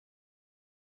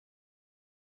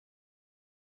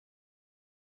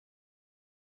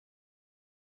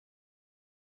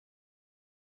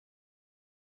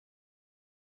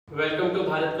Welcome to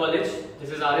Bharat college.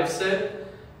 This is Arif sir.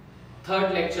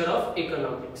 Third lecture of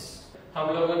economics. हम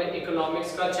लोगों ने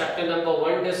economics का चैप्टर नंबर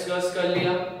 1 डिस्कस कर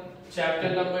लिया। चैप्टर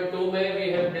नंबर 2 में we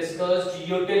have discussed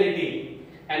utility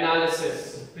analysis.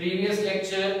 Previous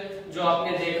lecture जो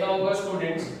आपने देखा होगा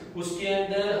स्टूडेंट्स, उसके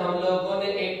अंदर हम लोगों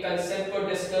ने एक कंसेप्ट को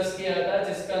डिस्कस किया था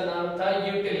जिसका नाम था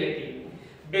यूटिलिटी।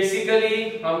 बेसिकली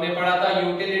हमने पढ़ा था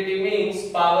utility means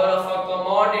power of a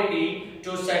commodity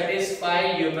to satisfy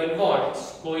human wants.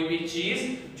 कोई भी चीज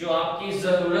जो आपकी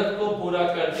जरूरत को पूरा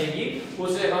कर देगी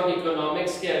उसे हम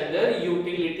इकोनॉमिक्स के अंदर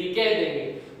यूटिलिटी कह देंगे।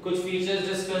 कुछ फीचर्स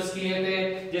डिस्कस किए थे,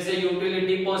 जैसे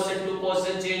utility person to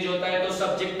person change होता है तो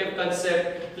subjective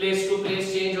concept, place to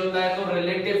place change होता है तो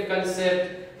रिलेटिव कंसेप्ट,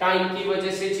 टाइम की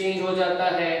वजह से चेंज हो जाता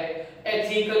है,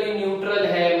 एथिकली न्यूट्रल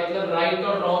है मतलब राइट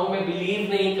और रॉन्ग में बिलीव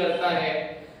नहीं करता है।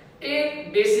 एक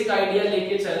बेसिक आइडिया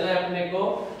लेके चलना है अपने को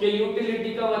कि यूटिलिटी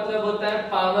का मतलब होता है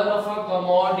power of a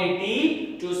commodity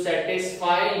to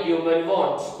satisfy human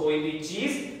wants. कोई भी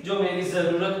चीज जो मेरी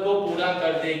जरूरत को पूरा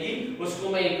कर देगी उसको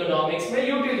मैं इकोनॉमिक्स में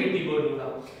यूटिलिटी बोलूंगा।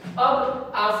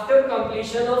 अब आफ्टर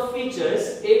कंप्लीशन ऑफ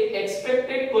फीचर्स एक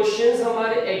एक्सपेक्टेड क्वेश्चंस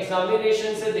हमारे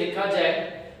एग्जामिनेशन से देखा जाए,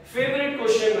 फेवरेट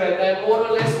क्वेश्चन रहता है मोर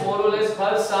और लेस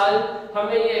हर साल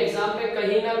हमें ये एग्जाम पे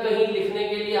कहीं ना कहीं लिखने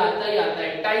के लिए आता ही आता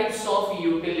है। Types of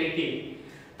utility.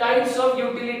 Types of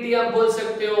utility आप बोल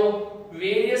सकते हो,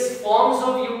 वेरियस फॉर्म्स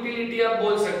ऑफ यूटिलिटी आप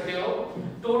बोल सकते हो।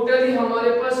 टोटली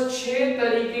हमारे पास 6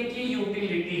 तरीके की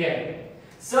यूटिलिटी है।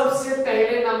 सबसे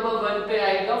पहले नंबर 1 पे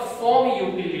आएगा फॉर्म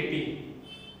यूटिलिटी।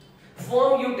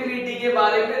 फॉर्म यूटिलिटी के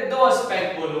बारे में 2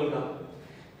 एस्पेक्ट बोलूंगा।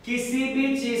 किसी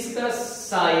भी चीज का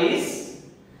साइज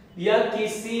या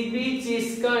किसी भी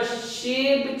चीज का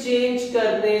शेप चेंज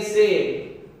करने से,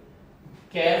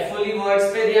 केयरफुली वर्ड्स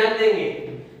पे ध्यान देंगे,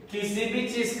 किसी भी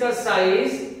चीज का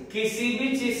साइज, किसी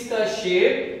भी चीज का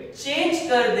शेप चेंज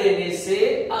कर देने से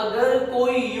अगर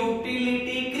कोई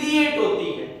यूटिलिटी क्रिएट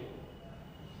होती है,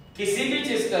 किसी भी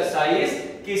चीज का साइज,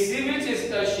 किसी भी चीज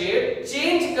का शेप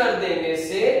चेंज कर देने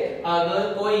से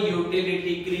अगर कोई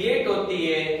यूटिलिटी क्रिएट होती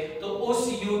है तो उस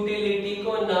यूटिलिटी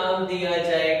को नाम दिया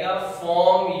जाएगा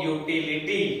फॉर्म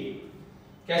यूटिलिटी।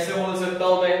 कैसे बोल सकता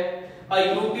हूं मैं? A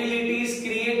utility is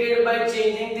created by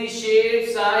changing the shape,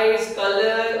 size,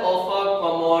 color of a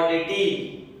commodity.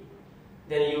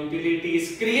 Then utility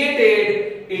is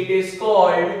created, it is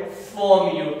called form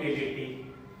utility.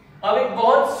 अब एक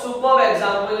बहुत सुपर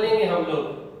एग्जांपल लेंगे हम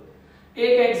लोग।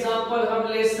 एक एग्जांपल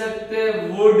हम ले सकते हैं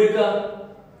वुड का।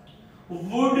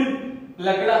 Would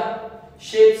Lakra,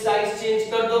 shape size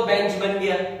change कर दो, बेंच बन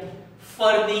गया,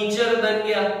 फर्नीचर बन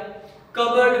गया,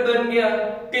 कबर्ड बन गया,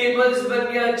 टेबल्स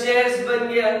बन गया, चेयर्स बन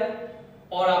गया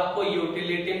और आपको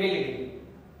यूटिलिटी मिल गई।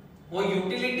 वो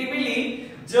यूटिलिटी मिली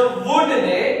जब वुड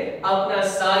ने अपना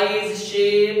size,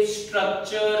 shape,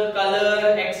 structure,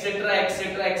 colour etcetera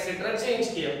etcetera etcetera change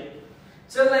किया।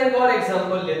 चलना एक और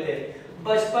एग्जांपल लेते हैं।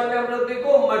 बचपन में हम लोग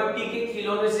देखो मट्टी के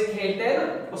खिलौने से खेलते हैं ना,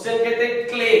 उसे कहते हैं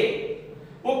क्ले।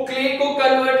 वो क्ले को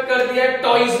कन्वर्ट कर दिया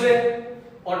टॉयज में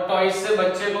और टॉयज से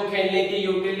बच्चे को खेलने की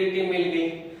यूटिलिटी मिल गई।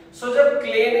 सो जब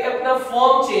क्ले ने अपना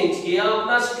फॉर्म चेंज किया,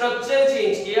 अपना स्ट्रक्चर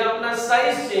चेंज किया, अपना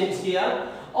साइज चेंज किया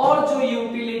और जो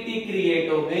यूटिलिटी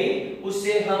क्रिएट हो गई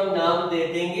उसे हम नाम दे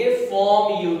देंगे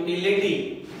फॉर्म यूटिलिटी।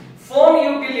 फॉर्म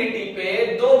यूटिलिटी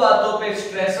पे 2 बातों पे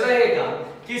स्ट्रेस रहेगा।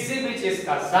 किसी भी चीज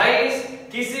का साइज,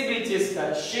 किसी भी चीज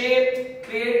का शेप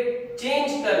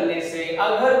चेंज करने से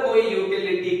अगर कोई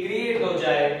यूटिलिटी क्रिएट हो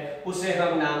जाए उसे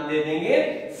हम नाम दे देंगे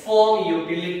form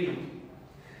utility.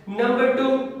 Number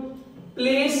 2,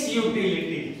 place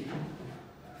utility.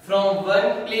 From one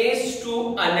place to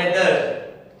another.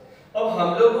 अब हम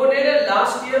लोगों ने ना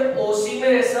लास्ट ईयर ओसी में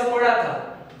ऐसा पढ़ा था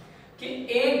कि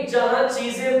एक जहां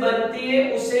चीजें बनती है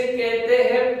उसे कहते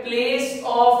हैं प्लेस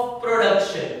ऑफ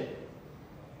प्रोडक्शन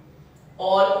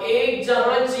और एक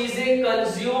जहां चीजें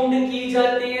कंज्यूम्ड की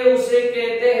जाती है उसे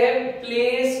कहते हैं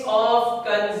प्लेस ऑफ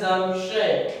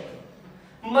कंजम्पशन।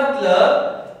 मतलब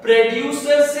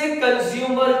प्रोड्यूसर से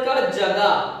कंज्यूमर का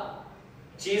जगह,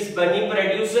 चीज बनी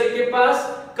प्रोड्यूसर के पास,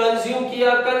 कंज्यूम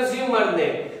किया कंज्यूमर ने,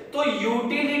 तो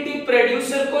यूटिलिटी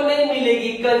प्रोड्यूसर को नहीं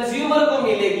मिलेगी, कंज्यूमर को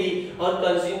मिलेगी। और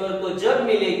कंज्यूमर को जब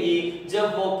मिलेगी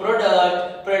जब वो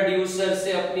प्रोडक्ट प्रोड्यूसर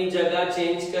से अपनी जगह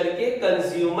चेंज करके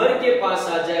कंज्यूमर के पास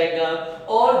आ जाएगा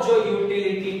और जो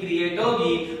यूटिलिटी क्रिएट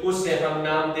होगी उसे हम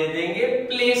नाम दे देंगे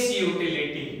place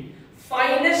utility.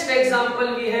 Finest example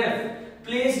we have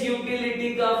place utility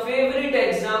का favourite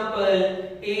example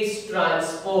is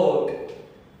transport.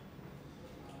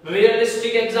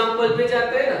 Realistic example पे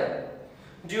जाते हैं ना,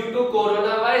 ड्यू टू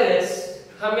कोरोना वायरस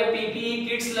हमें पीपीई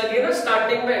किट्स लगे ना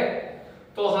स्टार्टिंग में,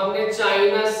 तो हमने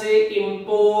चाइना से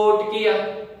इंपोर्ट किया।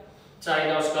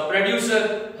 चाइना उसका प्रोड्यूसर,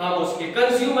 हम उसके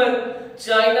कंज्यूमर।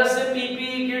 चाइना से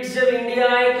पीपीई किट्स जब इंडिया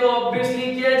आए तो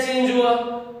ऑब्वियसली क्या चेंज हुआ,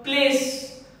 प्लेस।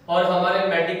 और हमारे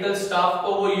मेडिकल स्टाफ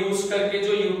को वो यूज करके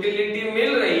जो यूटिलिटी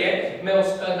मिल रही है मैं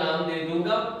उसका नाम दे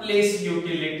दूंगा प्लेस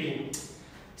यूटिलिटी।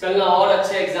 चलना और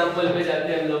अच्छे एग्जांपल में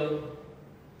जाते हैं हम लोग।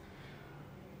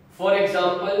 फॉर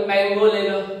एग्जांपल मैंगो ले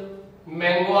लो।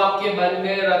 मैंगो आपके बन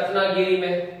गए रत्नागिरी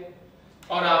में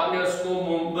और आपने उसको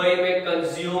मुंबई में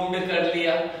कंज्यूम्ड कर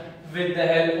लिया with the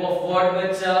help of what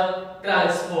बच्चा,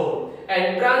 transport.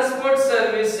 And transport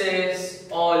services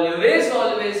always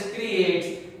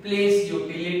creates place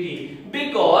utility,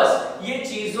 because ये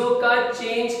चीजों का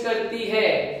चेंज करती है,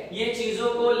 ये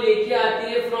चीजों को लेके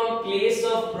आती है फ्रॉम प्लेस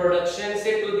ऑफ प्रोडक्शन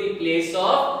से to the place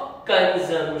of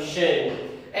consumption.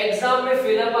 Exam में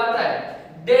फिलअप आता है,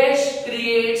 dash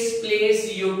creates place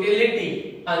utility,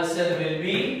 answer will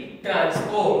be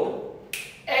transport.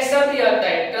 ऐसा भी आता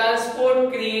है,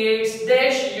 transport creates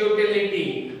dash utility,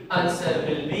 answer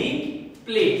will be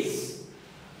place.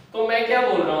 तो मैं क्या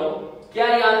बोल रहा हूं, क्या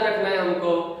याद रखना है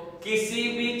हमको, किसी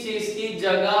भी चीज की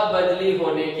जगह बदली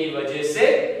होने की वजह से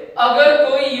अगर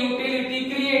कोई यूटिलिटी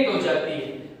क्रिएट हो जाती है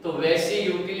तो वैसी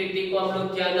यूटिलिटी को हम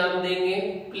लोग क्या नाम देंगे,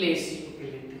 place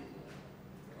utility.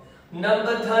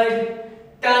 Number third,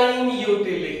 time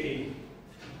utility.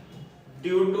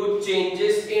 Due to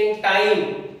changes in time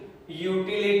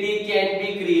utility can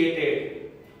be created,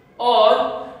 और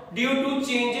due to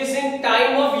changes in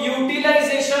time of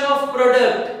utilisation of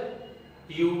product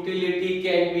utility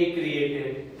can be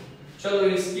created. चलो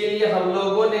इसके लिए हम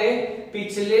लोगों ने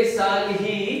पिछले साल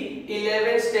ही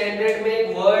 11th स्टैंडर्ड में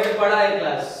एक वर्ड पढ़ा है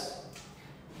क्लास।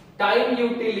 टाइम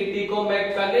यूटिलिटी को मैं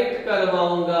कनेक्ट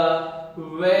करवाऊंगा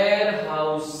वेयर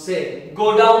हाउस से,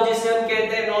 गोडाउन जिसे हम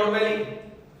कहते हैं नॉर्मली।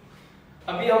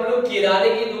 अभी हम लोग किराने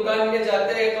की दुकान में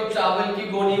जाते हैं तो चावल की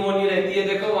गोनी वोनी रहती है,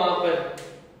 देखो वहां पर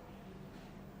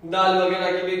दाल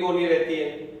वगैरह की भी गोनी रहती है।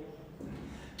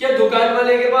 क्या दुकान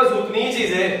वाले के पास उतनी ही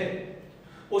चीज है?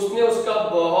 उसने उसका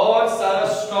बहुत सारा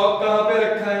स्टॉक कहां पे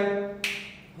रखा है,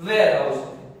 वेयर हाउस।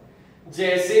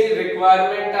 जैसे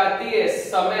रिक्वायरमेंट आती है,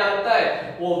 समय आता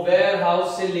है, वो वेयर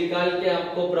हाउस से निकाल के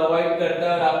आपको प्रोवाइड करता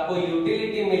है और आपको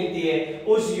यूटिलिटी मिलती है।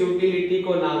 उस यूटिलिटी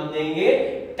को नाम देंगे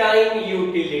टाइम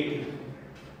यूटिलिटी।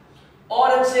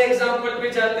 और अच्छे एग्जांपल पे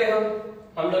जाते हैं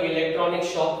हम लोग इलेक्ट्रॉनिक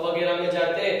शॉप वगैरह में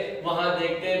जाते हैं, वहां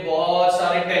देखते हैं बहुत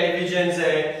सारे टेलीविजन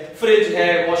है, फ्रिज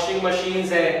है, वॉशिंग मशीन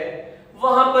है।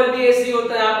 वहां पर भी ऐसी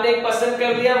होता है, आपने एक पसंद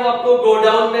कर लिया, वो आपको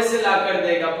गोडाउन में से ला कर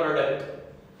देगा product,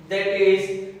 that is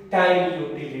time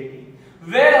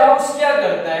utility. Ware house क्या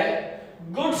करता है,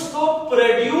 गुड्स को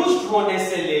प्रोड्यूस्ड होने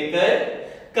से लेकर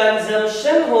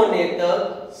कंजम्पशन होने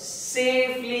तक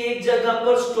सेफली एक जगह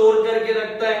पर स्टोर करके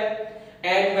रखता है।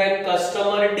 एंड व्हेन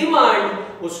कस्टमर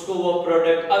डिमांड, उसको वो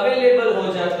प्रोडक्ट अवेलेबल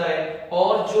हो जाता है,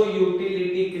 और जो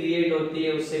यूटिलिटी क्रिएट होती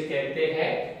है उसे कहते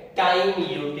हैं टाइम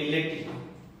यूटिलिटी।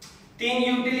 3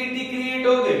 यूटिलिटी क्रिएट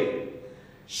हो गई।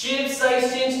 शेप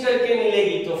साइज चेंज करके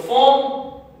मिलेगी तो फॉर्म,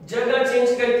 जगह चेंज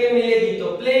करके मिलेगी तो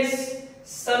प्लेस,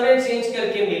 समय चेंज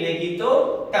करके मिलेगी तो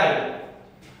टाइम।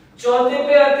 चौथे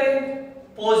पे आते हैं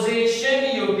पोजीशन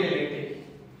यूटिलिटी।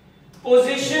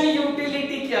 पोजीशन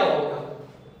यूटिलिटी क्या होगा,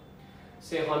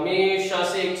 से हमेशा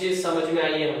से एक चीज समझ में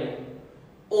आई है हमें,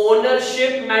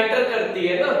 ओनरशिप मैटर करती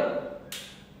है ना।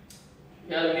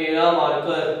 यार मेरा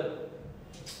मार्कर,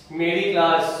 मेरी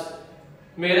क्लास,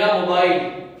 मेरा मोबाइल,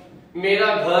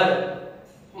 मेरा घर,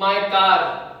 माय कार,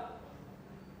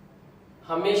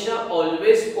 हमेशा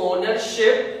ऑलवेज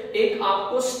ओनरशिप एक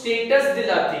आपको स्टेटस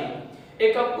दिलाती है,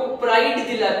 एक आपको प्राइड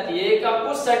दिलाती है, एक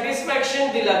आपको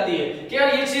सेटिस्फैक्शन दिलाती है कि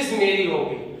यार ये चीज मेरी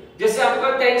होगी। जैसे आपका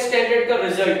 10th स्टैंडर्ड का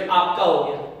रिजल्ट आपका हो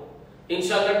गया,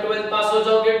 इंशाल्लाह 12th पास हो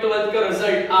जाओगे, 12th का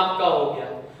रिजल्ट आपका हो गया।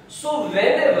 So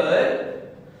whenever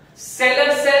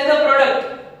seller sell the product,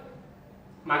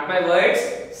 mark my words,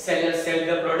 seller sell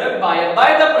the product, buyer buy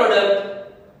the product,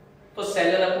 तो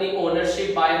सेलर अपनी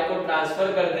ओनरशिप बायर को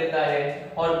ट्रांसफर कर देता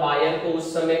है और बायर को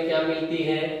उस समय क्या मिलती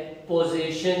है,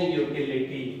 पोजीशन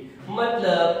यूटिलिटी।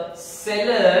 मतलब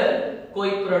सेलर कोई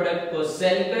प्रोडक्ट को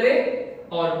सेल करे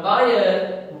और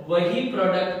बायर वही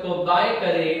प्रोडक्ट को बाय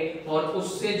करे, और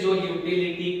उससे जो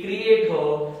यूटिलिटी क्रिएट हो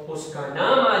उसका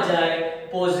नाम आ जाए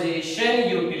position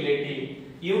utility.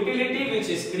 Utility which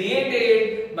is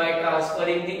created by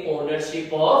transferring the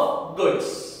ownership of goods.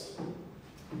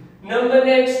 Number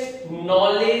next,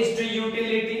 knowledge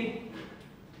utility.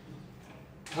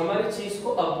 हमारी चीज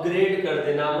को अपग्रेड कर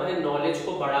देना, हमारे नॉलेज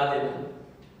को बढ़ा देना।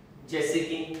 जैसे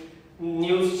कि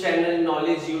news channel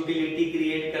knowledge utility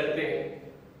create करते हैं,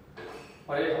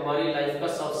 और हमारी लाइफ का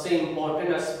सबसे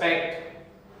important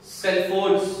aspect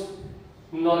cellphones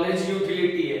knowledge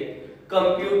utility है।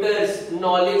 कंप्यूटर्स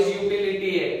नॉलेज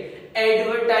यूटिलिटी है,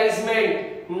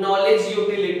 एडवर्टाइजमेंट नॉलेज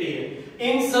यूटिलिटी है।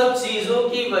 इन सब चीजों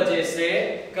की वजह से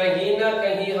कहीं ना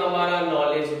कहीं हमारा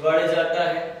नॉलेज बढ़ जाता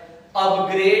है,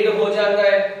 अपग्रेड हो जाता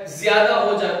है, ज्यादा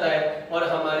हो जाता है और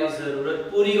हमारी जरूरत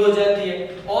पूरी हो जाती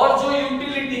है। और जो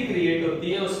यूटिलिटी क्रिएट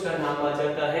होती है उसका नाम आ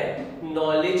जाता है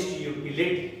नॉलेज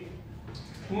यूटिलिटी।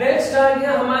 नेक्स्ट आ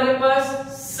गया हमारे पास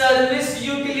सर्विस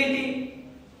यूटिलिटी।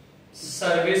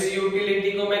 सर्विस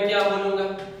यूटिलिटी को मैं क्या बोलूंगा?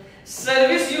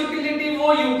 सर्विस यूटिलिटी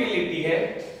वो यूटिलिटी है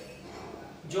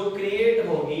जो क्रिएट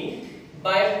होगी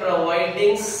by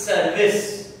providing service.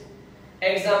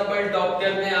 Example,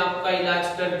 doctor ने आपका इलाज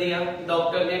कर दिया,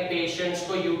 डॉक्टर ने पेशेंट्स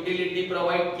को यूटिलिटी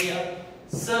प्रोवाइड किया,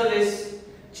 service.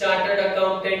 Chartered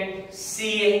accountant,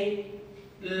 CA,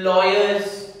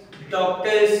 lawyers,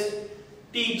 doctors,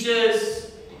 teachers,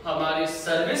 हमारी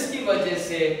सर्विस की वजह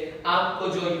से आपको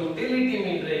जो यूटिलिटी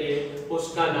मिल रही है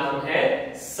उसका नाम है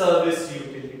service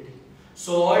utility.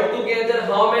 So all together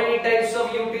how many types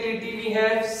of utility we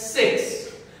have? 6।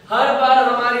 हर बार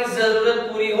हमारी जरूरत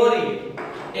पूरी हो रही है।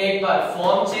 एक बार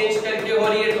फॉर्म चेंज करके हो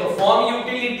रही है तो फॉर्म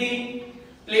यूटिलिटी,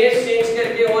 प्लेस चेंज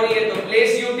करके हो रही है तो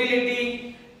प्लेस यूटिलिटी,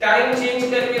 टाइम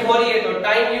चेंज करके हो रही है तो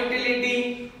टाइम यूटिलिटी,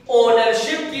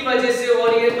 ओनरशिप की वजह से हो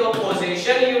रही है तो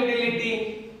पोजीशन यूटिलिटी,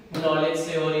 नॉलेज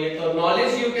से हो रही है तो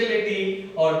नॉलेज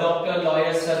यूटिलिटी, और डॉक्टर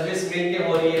लॉयर सर्विस मिलके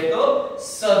हो रही है तो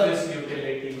सर्विस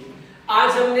यूटिलिटी। आज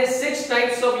हमने 6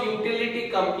 टाइप्स ऑफ यूटिलिटी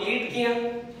कंप्लीट किया।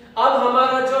 अब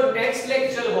हमारा जो नेक्स्ट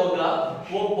लेक्चर होगा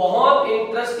वो बहुत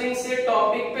इंटरेस्टिंग से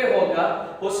टॉपिक पे होगा,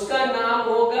 उसका नाम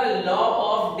होगा law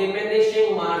of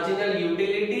diminishing marginal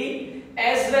utility,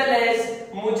 as well as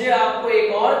मुझे आपको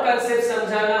एक और कंसेप्ट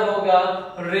समझाना होगा,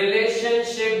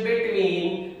 relationship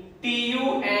between TU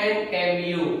and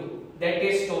MU, that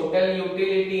is total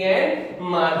utility and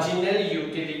marginal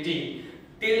utility.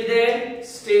 Till then,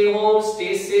 stay home,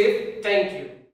 stay safe. Thank you.